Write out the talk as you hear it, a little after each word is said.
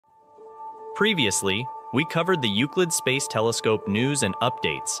Previously, we covered the Euclid Space Telescope news and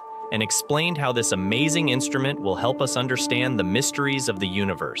updates, and explained how this amazing instrument will help us understand the mysteries of the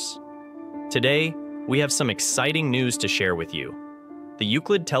universe. Today, we have some exciting news to share with you. The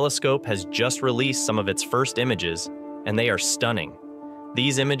Euclid telescope has just released some of its first images, and they are stunning.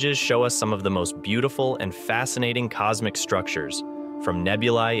 These images show us some of the most beautiful and fascinating cosmic structures, from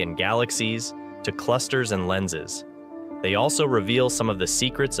nebulae and galaxies to clusters and lenses. They also reveal some of the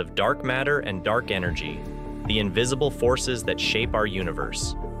secrets of dark matter and dark energy, the invisible forces that shape our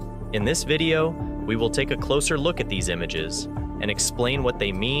universe. In this video, we will take a closer look at these images and explain what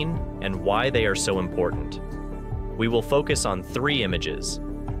they mean and why they are so important. We will focus on three images: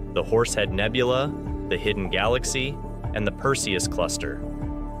 the Horsehead Nebula, the hidden galaxy, and the Perseus Cluster.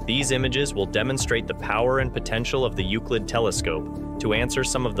 These images will demonstrate the power and potential of the Euclid telescope to answer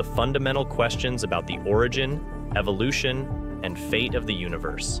some of the fundamental questions about the origin, evolution, and fate of the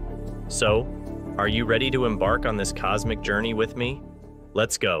universe. So, are you ready to embark on this cosmic journey with me?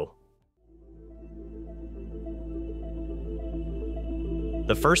 Let's go.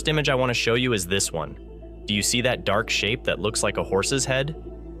 The first image I want to show you is this one. Do you see that dark shape that looks like a horse's head?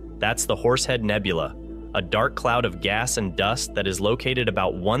 That's the Horsehead Nebula, a dark cloud of gas and dust that is located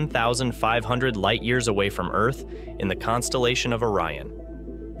about 1,500 light-years away from Earth in the constellation of Orion.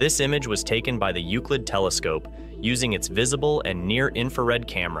 This image was taken by the Euclid telescope using its visible and near-infrared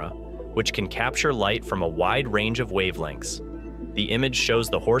camera, which can capture light from a wide range of wavelengths. The image shows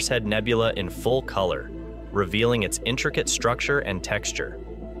the Horsehead Nebula in full color, revealing its intricate structure and texture.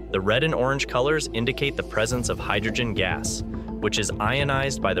 The red and orange colors indicate the presence of hydrogen gas, which is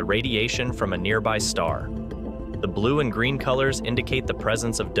ionized by the radiation from a nearby star. The blue and green colors indicate the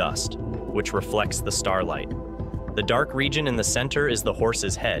presence of dust, which reflects the starlight. The dark region in the center is the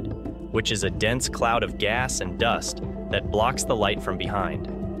horse's head, which is a dense cloud of gas and dust that blocks the light from behind.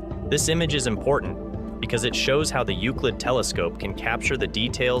 This image is important because it shows how the Euclid telescope can capture the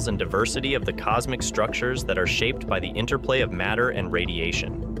details and diversity of the cosmic structures that are shaped by the interplay of matter and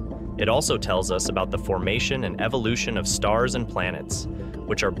radiation. It also tells us about the formation and evolution of stars and planets,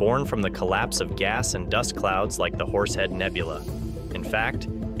 which are born from the collapse of gas and dust clouds like the Horsehead Nebula. In fact,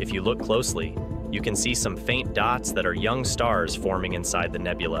 if you look closely, you can see some faint dots that are young stars forming inside the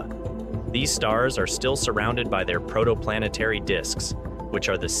nebula. These stars are still surrounded by their protoplanetary disks, which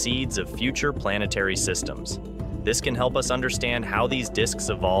are the seeds of future planetary systems. This can help us understand how these disks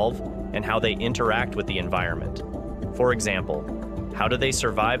evolve and how they interact with the environment. For example, how do they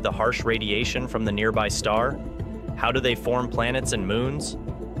survive the harsh radiation from the nearby star? How do they form planets and moons?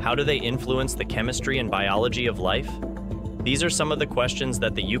 How do they influence the chemistry and biology of life? These are some of the questions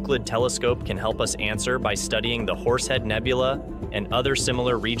that the Euclid telescope can help us answer by studying the Horsehead Nebula and other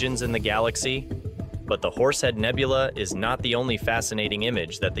similar regions in the galaxy. But the Horsehead Nebula is not the only fascinating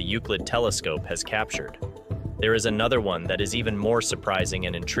image that the Euclid telescope has captured. There is another one that is even more surprising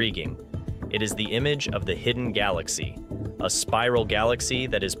and intriguing. It is the image of the hidden galaxy, a spiral galaxy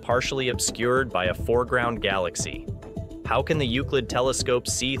that is partially obscured by a foreground galaxy. How can the Euclid telescope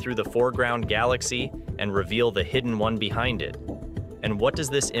see through the foreground galaxy and reveal the hidden one behind it? And what does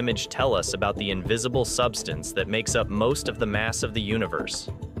this image tell us about the invisible substance that makes up most of the mass of the universe?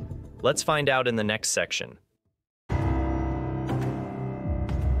 Let's find out in the next section.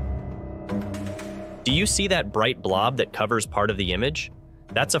 Do you see that bright blob that covers part of the image?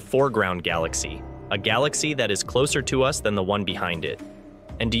 That's a foreground galaxy, a galaxy that is closer to us than the one behind it.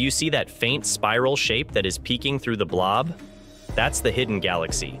 And do you see that faint spiral shape that is peeking through the blob? That's the hidden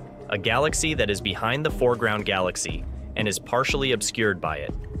galaxy, a galaxy that is behind the foreground galaxy and is partially obscured by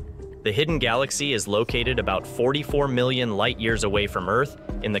it. The hidden galaxy is located about 44 million light-years away from Earth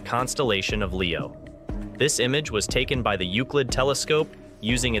in the constellation of Leo. This image was taken by the Euclid telescope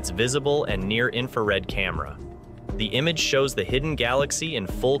using its visible and near-infrared camera. The image shows the hidden galaxy in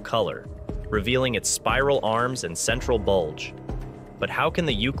full color, revealing its spiral arms and central bulge. But how can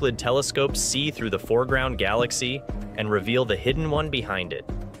the Euclid telescope see through the foreground galaxy and reveal the hidden one behind it?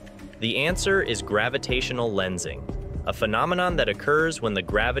 The answer is gravitational lensing, a phenomenon that occurs when the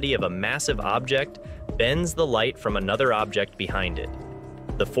gravity of a massive object bends the light from another object behind it.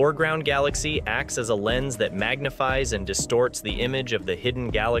 The foreground galaxy acts as a lens that magnifies and distorts the image of the hidden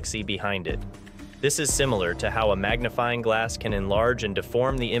galaxy behind it. This is similar to how a magnifying glass can enlarge and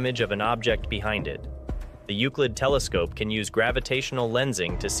deform the image of an object behind it. The Euclid telescope can use gravitational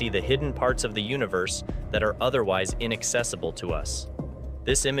lensing to see the hidden parts of the universe that are otherwise inaccessible to us.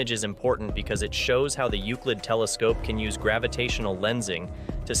 This image is important because it shows how the Euclid telescope can use gravitational lensing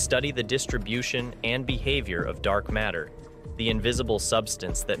to study the distribution and behavior of dark matter, the invisible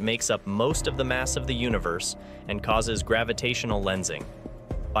substance that makes up most of the mass of the universe and causes gravitational lensing.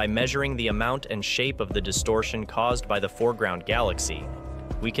 By measuring the amount and shape of the distortion caused by the foreground galaxy,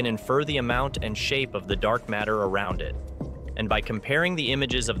 we can infer the amount and shape of the dark matter around it. And by comparing the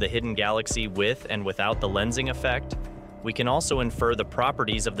images of the hidden galaxy with and without the lensing effect, we can also infer the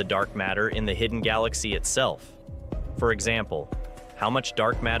properties of the dark matter in the hidden galaxy itself. For example, how much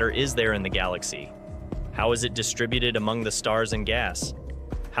dark matter is there in the galaxy? How is it distributed among the stars and gas?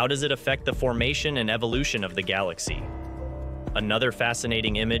 How does it affect the formation and evolution of the galaxy? Another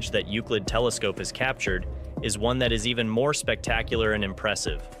fascinating image that Euclid telescope has captured is one that is even more spectacular and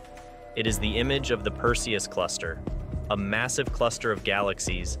impressive. It is the image of the Perseus Cluster, a massive cluster of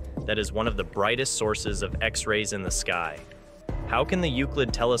galaxies that is one of the brightest sources of X-rays in the sky. How can the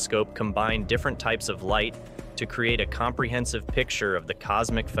Euclid telescope combine different types of light to create a comprehensive picture of the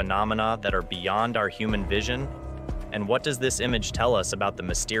cosmic phenomena that are beyond our human vision? And what does this image tell us about the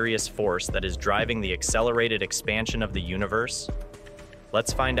mysterious force that is driving the accelerated expansion of the universe?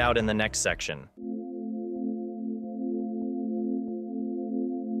 Let's find out in the next section.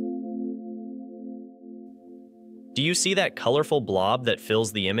 Do you see that colorful blob that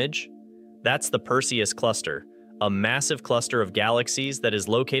fills the image? That's the Perseus Cluster, a massive cluster of galaxies that is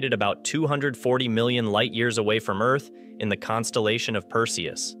located about 240 million light-years away from Earth in the constellation of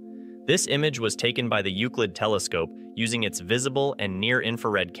Perseus. This image was taken by the Euclid telescope using its visible and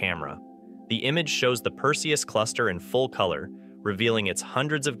near-infrared camera. The image shows the Perseus Cluster in full color, revealing its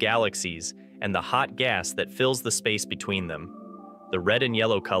hundreds of galaxies and the hot gas that fills the space between them. The red and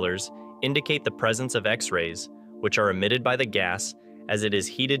yellow colors indicate the presence of X-rays, which are emitted by the gas as it is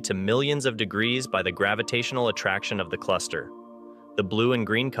heated to millions of degrees by the gravitational attraction of the cluster. The blue and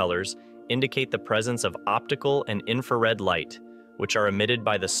green colors indicate the presence of optical and infrared light, which are emitted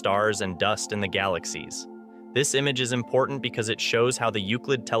by the stars and dust in the galaxies. This image is important because it shows how the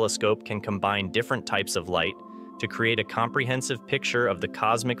Euclid telescope can combine different types of light to create a comprehensive picture of the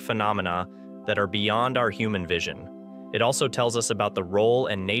cosmic phenomena that are beyond our human vision. It also tells us about the role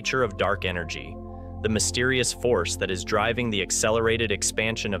and nature of dark energy, the mysterious force that is driving the accelerated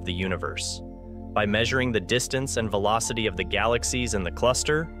expansion of the universe. By measuring the distance and velocity of the galaxies in the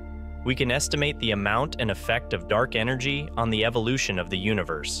cluster, we can estimate the amount and effect of dark energy on the evolution of the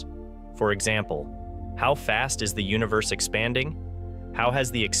universe. For example, how fast is the universe expanding? How has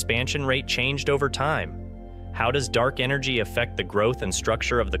the expansion rate changed over time? How does dark energy affect the growth and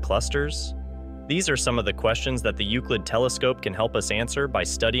structure of the clusters? These are some of the questions that the Euclid telescope can help us answer by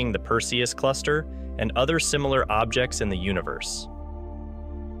studying the Perseus Cluster and other similar objects in the universe.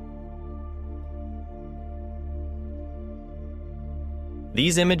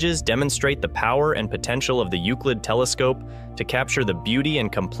 These images demonstrate the power and potential of the Euclid telescope to capture the beauty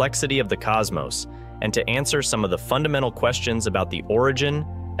and complexity of the cosmos and to answer some of the fundamental questions about the origin,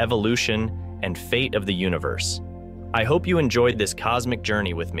 evolution, and fate of the universe. I hope you enjoyed this cosmic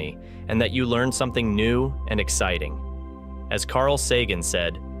journey with me and that you learned something new and exciting. As Carl Sagan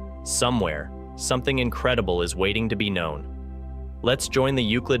said, "Somewhere, something incredible is waiting to be known." Let's join the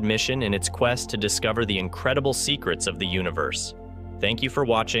Euclid mission in its quest to discover the incredible secrets of the universe. Thank you for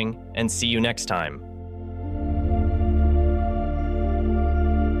watching, and see you next time.